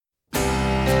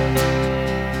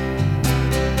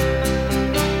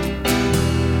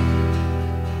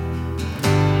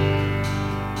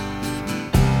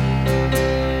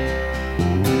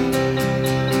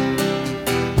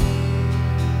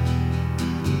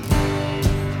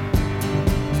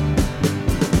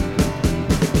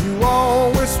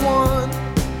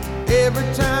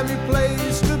Every time you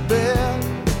placed a bet,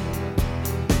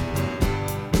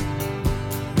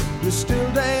 you're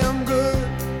still damn good.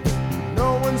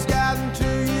 No one's gotten to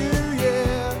you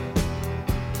yet.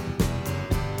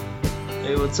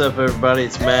 Hey, what's up, everybody?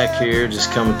 It's Mac here,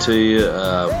 just coming to you.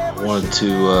 Wanted to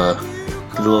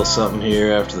get a little something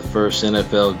here after the first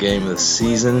NFL game of the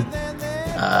season.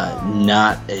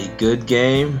 Not a good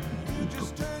game,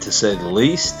 to say the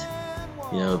least.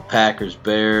 You know,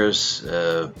 Packers-Bears,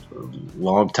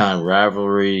 long-time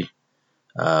rivalry.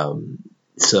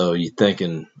 So you're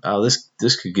thinking, oh,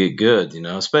 this could get good, you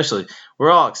know, especially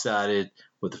we're all excited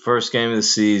with the first game of the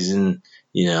season.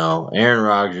 You know, Aaron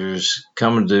Rodgers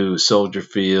coming to Soldier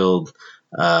Field,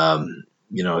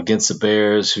 you know, against the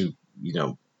Bears, who, you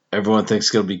know, everyone thinks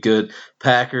is going to be good.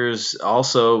 Packers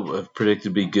also have predicted to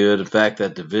be good. In fact,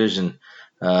 that division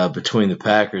between the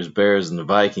Packers, Bears, and the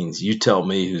Vikings, you tell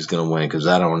me who's going to win, because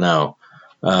I don't know.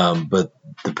 But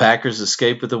the Packers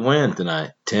escaped with a win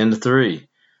tonight, 10-3.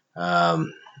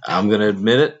 I'm going to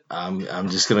admit it. I'm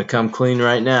just going to come clean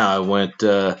right now. I went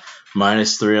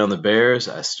 -3 on the Bears.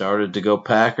 I started to go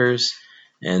Packers,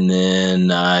 and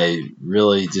then I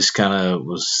really just kind of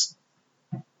was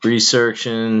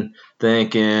researching,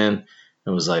 thinking,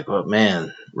 and was like, well,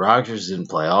 man, Rodgers didn't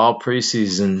play all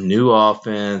preseason, new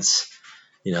offense.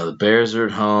 You know, the Bears are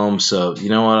at home, so you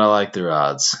know what? I like their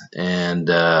odds. And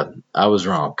I was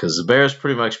wrong, because the Bears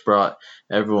pretty much brought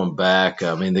everyone back.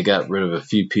 I mean, they got rid of a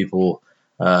few people.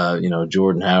 You know,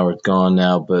 Jordan Howard's gone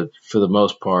now, but for the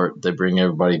most part, they bring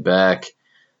everybody back.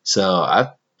 So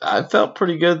I felt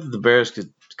pretty good that the Bears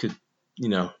could you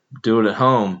know, do it at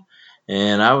home.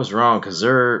 And I was wrong, because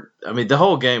the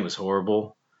whole game was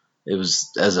horrible. It was,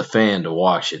 as a fan, to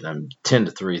watch it.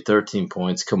 10-3, 13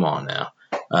 points. Come on now.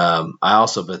 I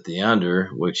also bet the under,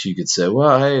 which you could say,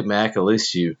 well, hey, Mac, at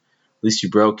least you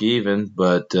broke even.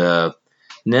 But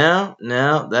no,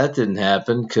 that didn't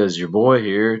happen, because your boy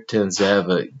here tends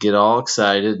to get all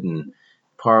excited and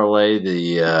parlay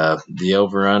the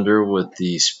over-under with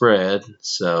the spread,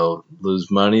 so lose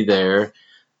money there.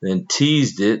 Then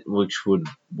teased it, which would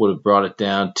have brought it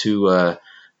down to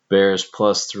Bears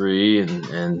 +3,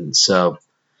 and so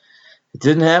it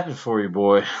didn't happen for you,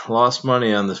 boy. Lost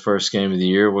money on the first game of the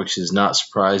year, which is not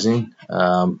surprising.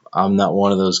 I'm not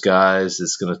one of those guys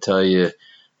that's going to tell you,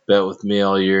 bet with me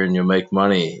all year and you'll make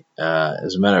money.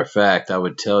 As a matter of fact, I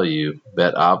would tell you,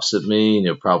 bet opposite me and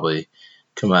you'll probably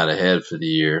come out ahead for the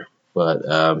year. But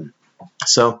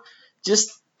so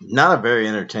just not a very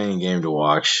entertaining game to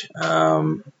watch.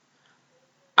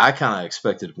 I kind of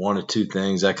expected one of two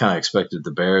things. I kind of expected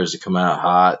the Bears to come out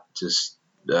hot, just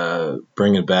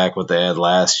bringing back what they had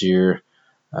last year,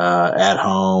 at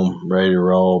home, ready to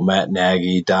roll. Matt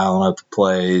Nagy dialing up the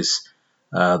plays,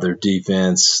 their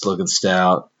defense looking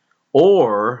stout.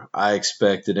 Or I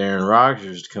expected Aaron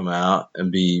Rodgers to come out and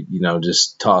be, you know,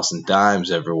 just tossing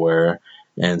dimes everywhere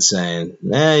and saying,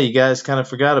 you guys kind of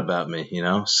forgot about me, you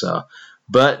know. So,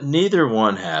 but neither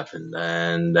one happened.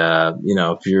 And, you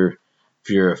know, if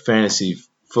you're a fantasy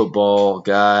football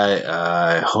guy,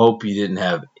 I hope you didn't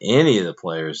have any of the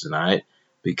players tonight,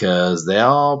 because they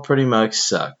all pretty much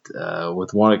sucked,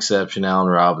 with one exception, Allen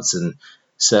Robinson,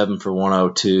 7 for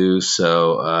 102.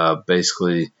 So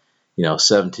basically, you know,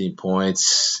 17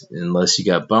 points unless you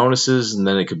got bonuses, and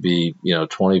then it could be, you know,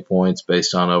 20 points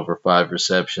based on over 5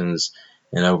 receptions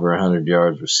and over 100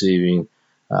 yards receiving.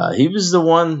 He was the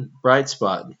one bright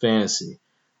spot in fantasy.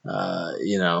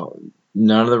 You know,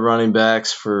 none of the running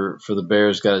backs for the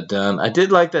Bears got it done. I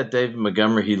did like that David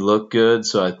Montgomery. He looked good,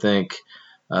 so I think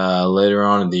later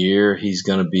on in the year he's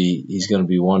gonna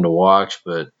be one to watch.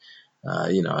 But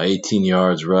you know, 18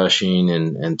 yards rushing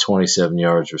and 27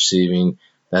 yards receiving,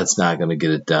 that's not going to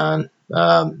get it done.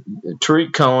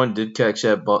 Tariq Cohen did catch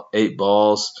that 8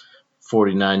 balls,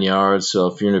 49 yards. So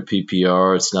if you're in a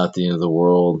PPR, it's not the end of the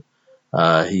world.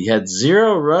 He had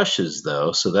 0 rushes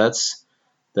though, so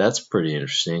that's pretty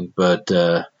interesting. But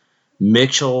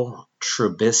Mitchell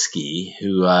Trubisky,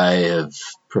 who I have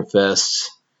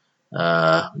professed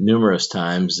numerous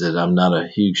times that I'm not a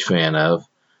huge fan of,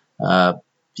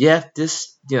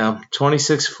 this, you know,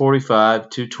 26-45,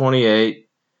 228,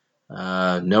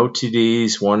 no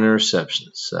TDs, 1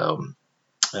 interception. So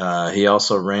he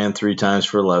also ran 3 times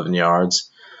for 11 yards.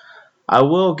 I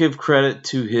will give credit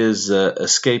to his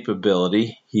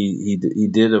escapability. He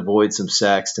did avoid some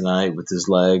sacks tonight with his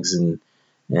legs, and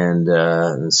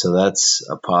so that's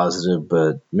a positive.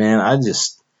 But man, I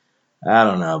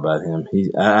don't know about him.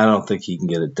 I don't think he can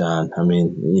get it done. I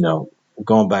mean,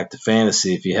 going back to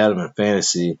fantasy, if you had him in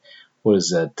fantasy, what is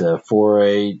that? 4,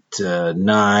 8,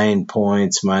 9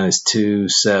 points minus 2,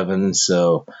 7,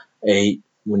 so 8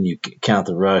 when you count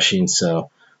the rushing.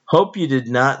 So hope you did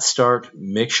not start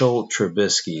Mitchell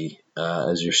Trubisky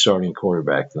as your starting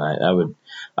quarterback tonight. I would,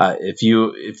 if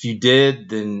you did,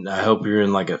 then I hope you're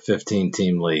in like a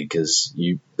 15-team league because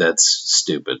that's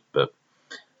stupid. But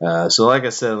so like I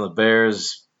said, on the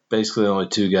Bears, basically only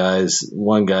two guys.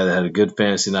 One guy that had a good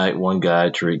fantasy night, one guy,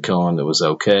 Tariq Cohen, that was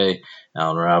okay.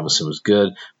 Allen Robinson was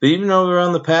good. But even over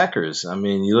on the Packers, I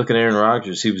mean, you look at Aaron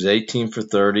Rodgers, he was 18 for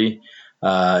 30.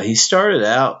 He started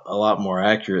out a lot more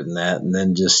accurate than that, and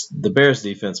then just the Bears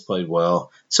defense played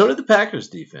well. So did the Packers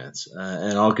defense,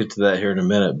 and I'll get to that here in a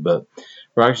minute. But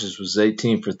Rodgers was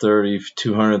 18 for 30,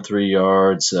 203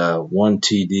 yards, one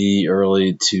TD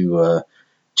early to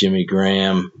Jimmy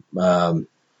Graham.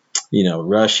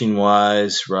 Rushing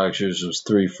wise, Rodgers was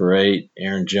 3 for 8.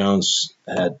 Aaron Jones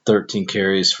had 13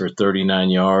 carries for 39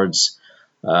 yards.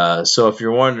 So if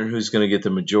you're wondering who's going to get the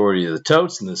majority of the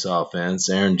totes in this offense,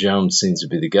 Aaron Jones seems to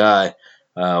be the guy.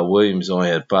 Williams only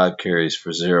had 5 carries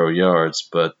for 0 yards.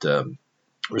 But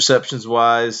receptions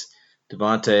wise,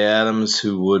 Devontae Adams,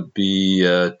 who would be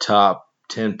a top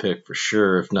 10 pick for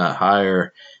sure, if not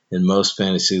higher, in most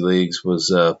fantasy leagues,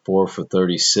 was 4 for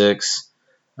 36.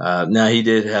 Now, he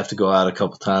did have to go out a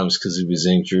couple times because he was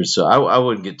injured, so I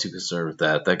wouldn't get too concerned with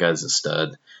that. That guy's a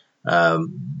stud.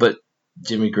 But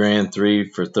Jimmy Graham,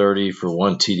 3 for 30 for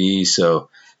 1 TD. So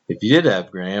if you did have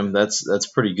Graham, that's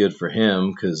pretty good for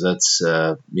him because that's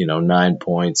 9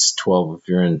 points, 12 if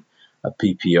you're in a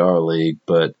PPR league.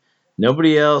 But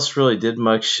nobody else really did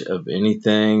much of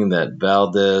anything. That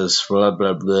Valdez, blah,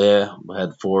 blah, blah,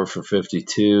 had 4 for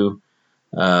 52.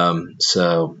 So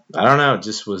I don't know. It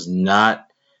just was not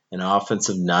an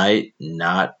offensive night,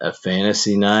 not a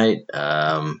fantasy night.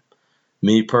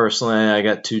 Me personally, I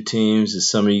got 2 teams, as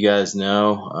some of you guys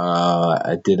know.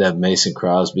 I did have Mason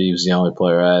Crosby. He was the only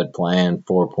player I had playing,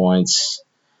 4 points.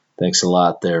 Thanks a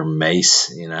lot there,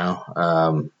 Mace,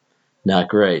 not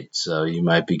great. So you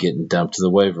might be getting dumped to the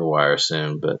waiver wire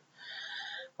soon. But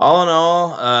all in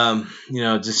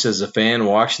all, just as a fan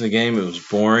watching the game, it was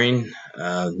boring.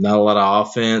 Not a lot of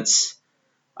offense.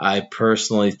 I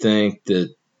personally think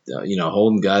that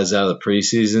holding guys out of the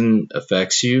preseason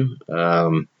affects you.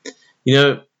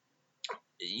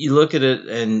 You look at it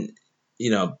and,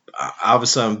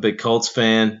 obviously I'm a big Colts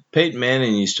fan. Peyton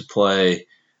Manning used to play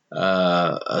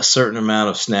a certain amount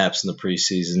of snaps in the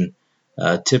preseason.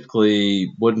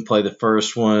 Typically wouldn't play the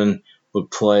first one,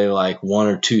 would play like 1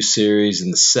 or 2 series,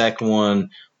 and the second one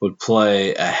would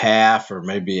play a half or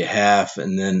maybe a half,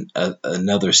 and then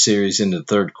another series into the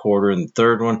third quarter and the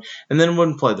third one, and then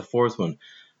wouldn't play the fourth one.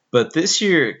 But this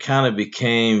year it kind of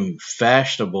became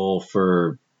fashionable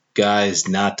for guys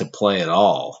not to play at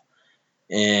all.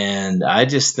 And I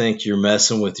just think you're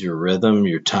messing with your rhythm,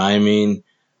 your timing.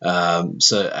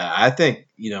 So I think,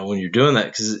 when you're doing that,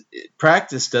 because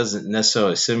practice doesn't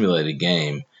necessarily simulate a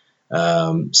game.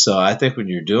 So I think when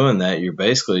you're doing that, you're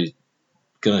basically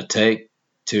going to take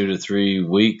 2 to 3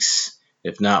 weeks,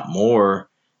 if not more,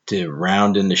 to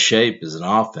round into shape as an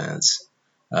offense.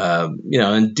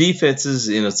 And defenses,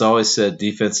 it's always said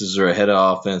defenses are ahead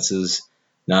of offenses,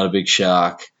 not a big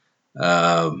shock.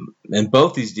 And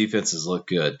both these defenses look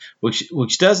good,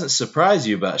 which doesn't surprise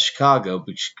you about Chicago,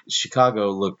 but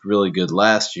Chicago looked really good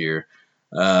last year.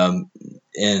 I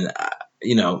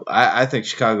think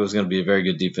Chicago is going to be a very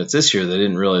good defense this year. They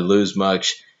didn't really lose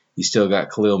much. You still got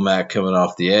Khalil Mack coming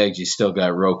off the edge. You still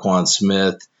got Roquan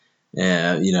Smith,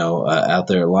 out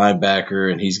there at linebacker,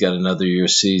 and he's got another year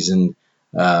season.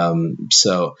 There's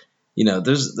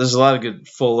a lot of good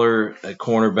Fuller at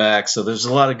cornerback. So there's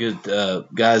a lot of good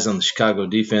guys on the Chicago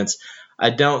defense. I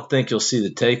don't think you'll see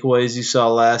the takeaways you saw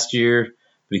last year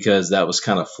because that was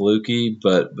kind of fluky.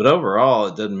 But overall,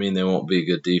 it doesn't mean they won't be a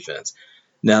good defense.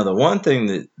 Now, the one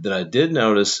thing that I did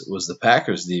notice was the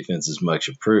Packers' defense is much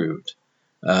improved.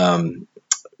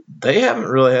 They haven't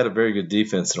really had a very good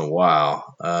defense in a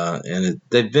while, and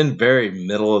they've been very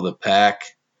middle of the pack,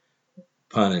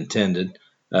 pun intended,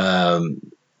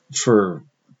 for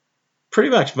pretty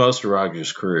much most of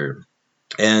Rodgers' career.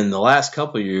 And the last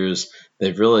couple of years,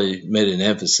 they've really made an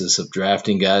emphasis of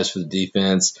drafting guys for the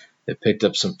defense. They picked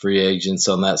up some free agents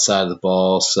on that side of the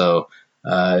ball. So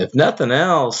if nothing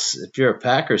else, if you're a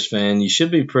Packers fan, you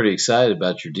should be pretty excited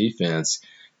about your defense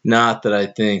Not that I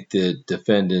think that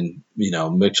defending,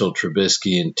 Mitchell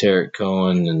Trubisky and Tarek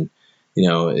Cohen and,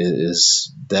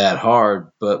 is that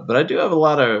hard. But I do have a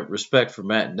lot of respect for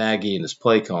Matt Nagy and his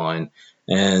play calling,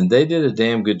 and they did a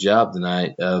damn good job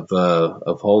tonight of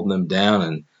holding them down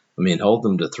and hold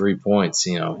them to 3 points.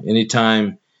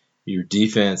 Anytime your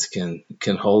defense can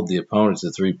hold the opponent to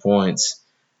 3 points,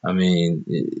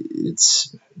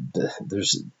 it's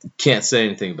there's can't say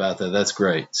anything about that. That's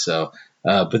great. So.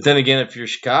 But then again, if you're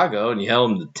Chicago and you held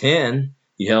them to 10,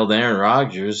 you held Aaron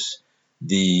Rodgers,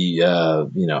 the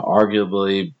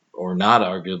arguably or not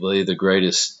arguably the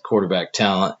greatest quarterback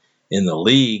talent in the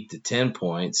league, to 10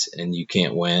 points, and you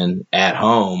can't win at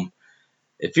home.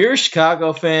 If you're a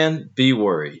Chicago fan, be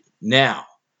worried. Now,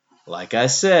 like I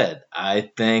said, I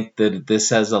think that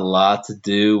this has a lot to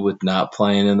do with not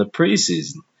playing in the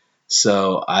preseason.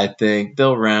 So I think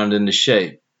they'll round into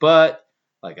shape. But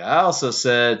like I also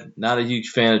said, not a huge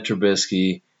fan of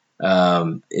Trubisky.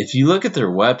 If you look at their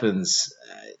weapons,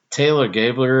 Taylor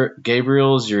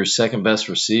Gabriel is your second best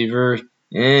receiver.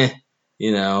 Tariq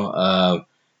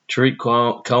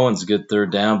Cohen's a good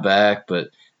third down back, but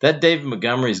that David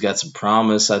Montgomery's got some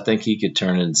promise. I think he could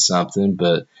turn into something.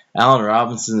 But Allen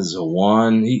Robinson is a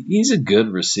 1. He's a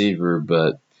good receiver,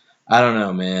 but I don't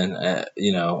know, man.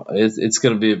 It's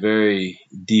going to be a very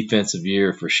defensive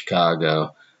year for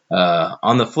Chicago.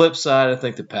 On the flip side, I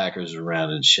think the Packers are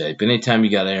rounded in shape. Anytime you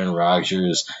got Aaron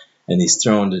Rodgers and he's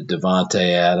throwing to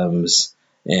Devontae Adams,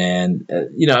 and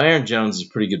Aaron Jones is a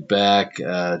pretty good back.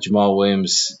 Jamal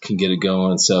Williams can get it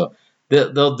going, so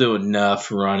they'll do enough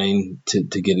running to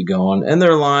get it going. And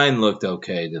their line looked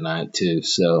okay tonight too.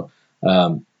 So,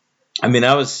 I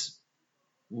was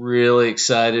really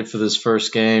excited for this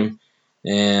first game,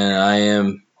 and I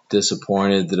am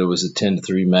disappointed that it was a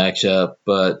 10-3 matchup,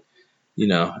 but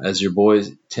as your boy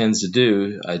tends to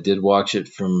do, I did watch it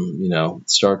from,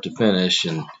 start to finish.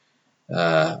 And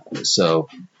so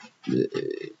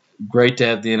great to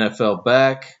have the NFL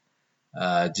back.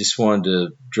 Just wanted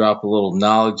to drop a little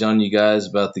knowledge on you guys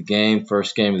about the game,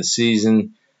 first game of the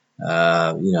season.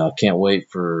 I can't wait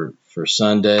for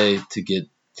Sunday to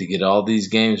get all these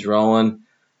games rolling.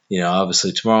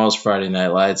 Obviously tomorrow's Friday Night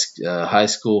Lights, high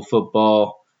school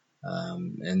football.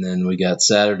 And then we got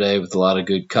Saturday with a lot of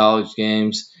good college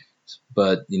games.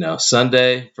 But,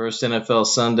 Sunday, first NFL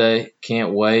Sunday,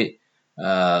 can't wait.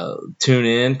 Tune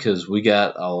in because we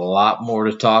got a lot more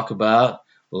to talk about,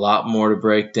 a lot more to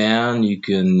break down. You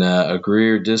can agree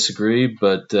or disagree,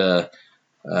 but,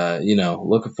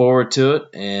 looking forward to it,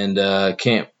 and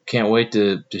can't wait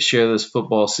to share this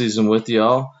football season with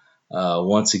y'all.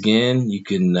 Once again, you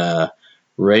can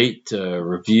rate,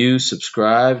 review,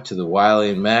 subscribe to the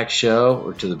Wiley and Mac Show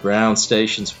or to the Brown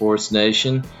Station Sports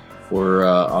Nation. We're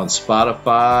on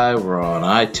Spotify, we're on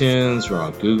iTunes, we're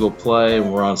on Google Play,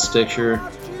 and we're on Stitcher.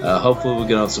 Hopefully we'll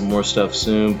get on some more stuff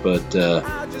soon, but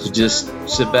so just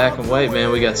sit back and wait,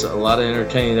 man. We got a lot of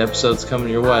entertaining episodes coming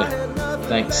your way.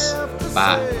 Thanks.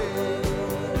 Bye.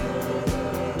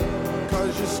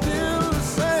 'Cause you're still